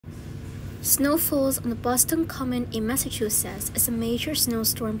Snow falls on the Boston Common in Massachusetts as a major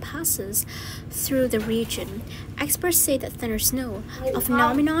snowstorm passes through the region. Experts say that thunder snow, a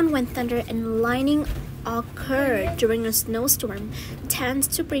phenomenon when thunder and lightning occur during a snowstorm, tends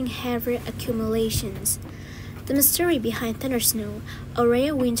to bring heavy accumulations. The mystery behind thunder snow, a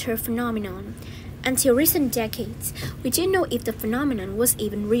rare winter phenomenon. Until recent decades, we didn't know if the phenomenon was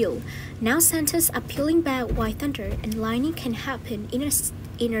even real. Now scientists are peeling back why thunder and lightning can happen in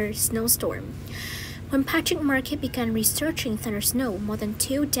a snowstorm. When Patrick Market began researching thunder snow more than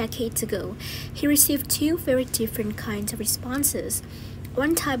 2 decades ago, he received 2 very different kinds of responses.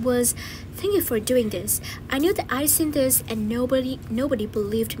 One type was, "Thank you for doing this. I knew that I'd seen this and nobody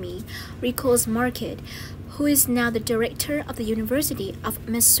believed me," recalls Market, who is now the director of the University of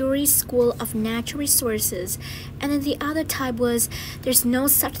Missouri School of Natural Resources. And then the other type was, "There's no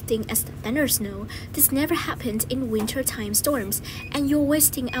such thing as thunder snow. This never happens in wintertime storms, and you're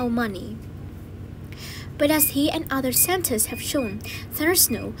wasting our money." But as he and other scientists have shown, thunder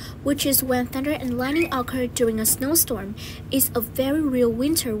snow, which is when thunder and lightning occur during a snowstorm, is a very real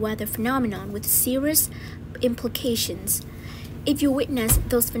winter weather phenomenon with serious implications. If you witness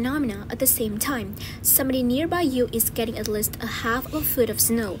those phenomena at the same time, somebody nearby you is getting at least a half of a foot of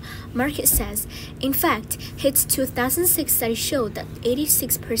snow, Market says. In fact, his 2006 study showed that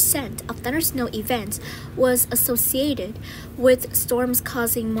 86% of thunder snow events was associated with storms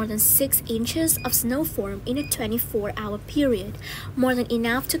causing more than 6 inches of snowfall in a 24-hour period, more than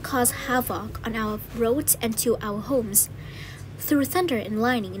enough to cause havoc on our roads and to our homes. Through thunder and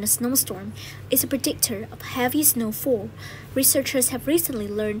lightning in a snowstorm is a predictor of heavy snowfall. Researchers have recently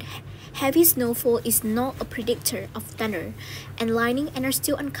learned heavy snowfall is not a predictor of thunder and lightning and are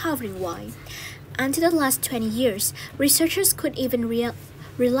still uncovering why. Until the last 20 years, researchers could even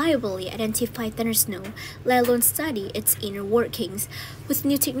reliably identify thunder snow, let alone study its inner workings. With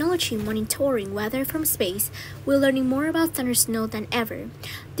new technology monitoring weather from space, we're learning more about thunder snow than ever.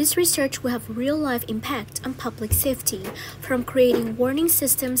 This research will have real-life impact on public safety, from creating warning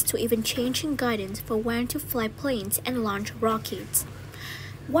systems to even changing guidance for when to fly planes and launch rockets.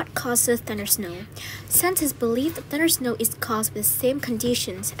 What causes thunder snow? Scientists believe that thunder snow is caused by the same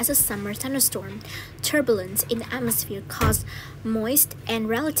conditions as a summer thunderstorm. Turbulence in the atmosphere causes moist and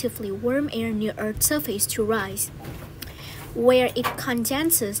relatively warm air near Earth's surface to rise, where it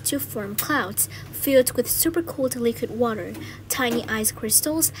condenses to form clouds filled with supercooled liquid water, tiny ice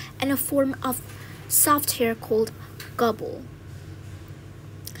crystals, and a form of soft air called gobble.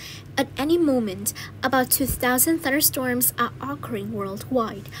 At any moment, about 2,000 thunderstorms are occurring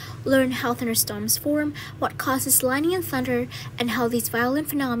worldwide. Learn how thunderstorms form, what causes lightning and thunder, and how these violent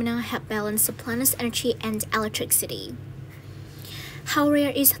phenomena help balance the planet's energy and electricity. How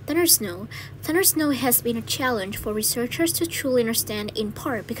rare is thunder snow? Thunder snow has been a challenge for researchers to truly understand, in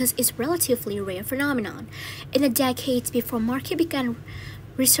part because it's a relatively rare phenomenon. In the decades before Market began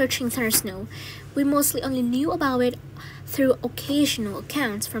researching thunder snow, we mostly only knew about it through occasional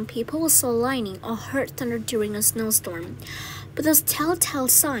accounts from people who saw lightning or heard thunder during a snowstorm. But those telltale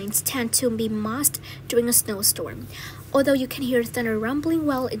signs tend to be masked during a snowstorm. Although you can hear thunder rumbling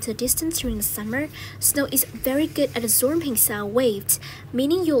well into the distance during the summer, snow is very good at absorbing sound waves,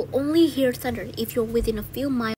 meaning you'll only hear thunder if you're within a few miles